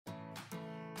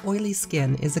Oily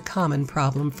skin is a common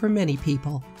problem for many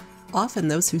people. Often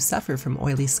those who suffer from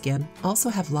oily skin also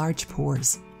have large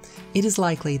pores. It is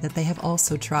likely that they have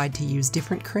also tried to use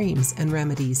different creams and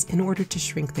remedies in order to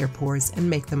shrink their pores and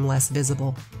make them less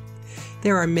visible.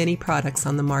 There are many products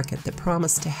on the market that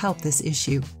promise to help this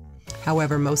issue.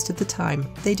 However, most of the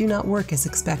time, they do not work as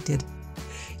expected.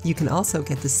 You can also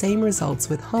get the same results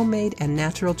with homemade and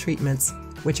natural treatments,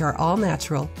 which are all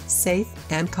natural, safe,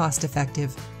 and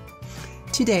cost-effective.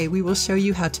 Today, we will show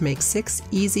you how to make 6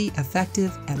 easy,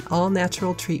 effective, and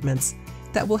all-natural treatments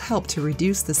that will help to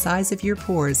reduce the size of your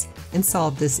pores and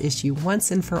solve this issue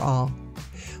once and for all.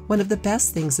 One of the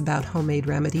best things about homemade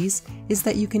remedies is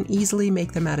that you can easily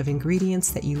make them out of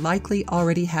ingredients that you likely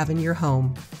already have in your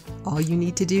home. All you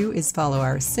need to do is follow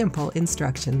our simple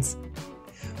instructions.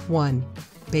 1.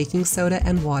 Baking soda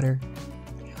and water.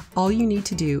 All you need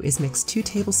to do is mix 2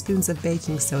 tablespoons of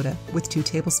baking soda with 2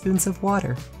 tablespoons of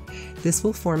water. This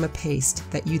will form a paste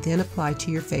that you then apply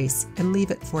to your face and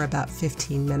leave it for about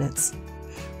 15 minutes.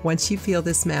 Once you feel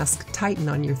this mask tighten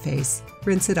on your face,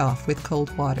 rinse it off with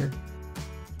cold water.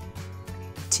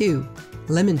 2.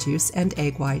 Lemon juice and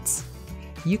egg whites.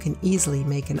 You can easily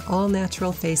make an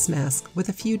all-natural face mask with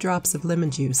a few drops of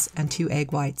lemon juice and 2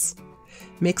 egg whites.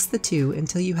 Mix the two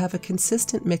until you have a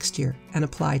consistent mixture and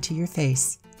apply to your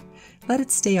face. Let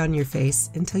it stay on your face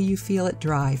until you feel it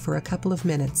dry for a couple of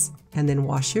minutes, and then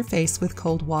wash your face with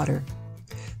cold water.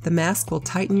 The mask will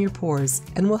tighten your pores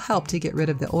and will help to get rid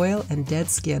of the oil and dead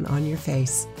skin on your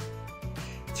face.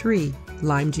 3.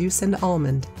 Lime juice and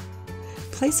almond.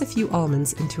 Place a few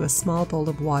almonds into a small bowl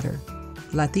of water.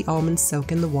 Let the almonds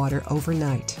soak in the water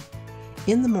overnight.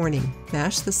 In the morning,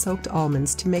 mash the soaked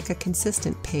almonds to make a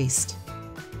consistent paste.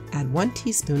 Add 1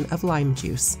 teaspoon of lime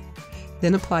juice.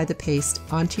 Then apply the paste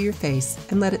onto your face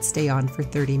and let it stay on for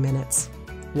 30 minutes.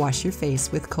 Wash your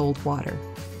face with cold water.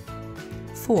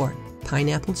 4.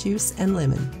 Pineapple juice and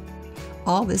lemon.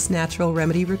 All this natural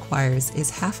remedy requires is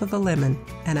half of a lemon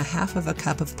and a half of a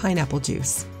cup of pineapple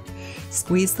juice.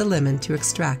 Squeeze the lemon to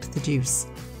extract the juice.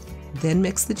 Then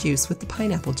mix the juice with the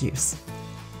pineapple juice.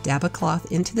 Dab a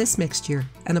cloth into this mixture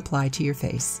and apply to your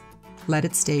face. Let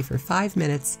it stay for 5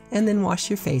 minutes and then wash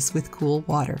your face with cool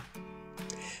water.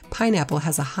 Pineapple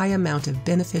has a high amount of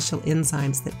beneficial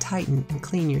enzymes that tighten and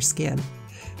clean your skin.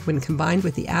 When combined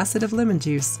with the acid of lemon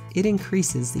juice, it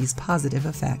increases these positive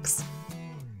effects.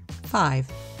 5.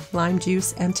 Lime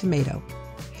juice and tomato.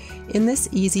 In this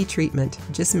easy treatment,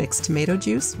 just mix tomato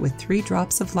juice with 3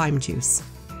 drops of lime juice.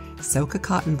 Soak a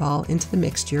cotton ball into the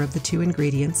mixture of the 2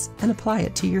 ingredients and apply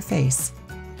it to your face.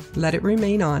 Let it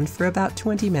remain on for about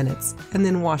 20 minutes and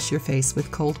then wash your face with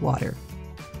cold water.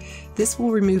 This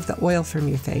will remove the oil from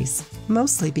your face,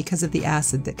 mostly because of the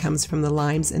acid that comes from the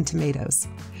limes and tomatoes.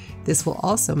 This will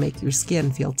also make your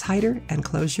skin feel tighter and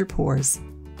close your pores.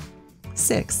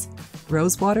 6.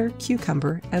 Rosewater,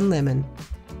 cucumber, and lemon.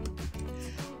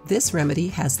 This remedy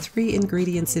has 3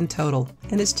 ingredients in total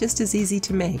and is just as easy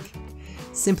to make.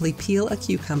 Simply peel a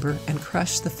cucumber and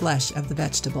crush the flesh of the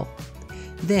vegetable.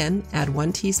 Then add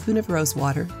 1 teaspoon of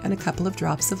rosewater and a couple of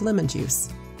drops of lemon juice.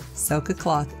 Soak a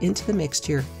cloth into the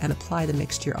mixture and apply the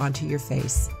mixture onto your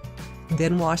face.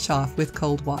 Then wash off with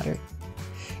cold water.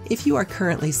 If you are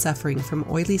currently suffering from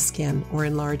oily skin or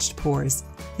enlarged pores,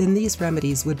 then these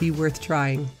remedies would be worth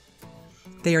trying.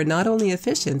 They are not only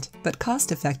efficient, but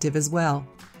cost-effective as well.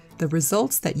 The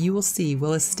results that you will see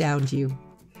will astound you.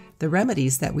 The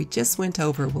remedies that we just went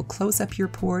over will close up your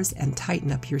pores and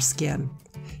tighten up your skin.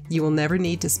 You will never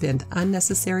need to spend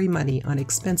unnecessary money on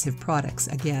expensive products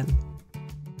again.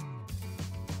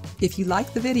 If you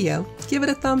like the video, give it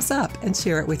a thumbs up and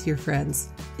share it with your friends.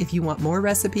 If you want more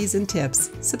recipes and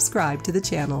tips, subscribe to the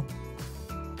channel.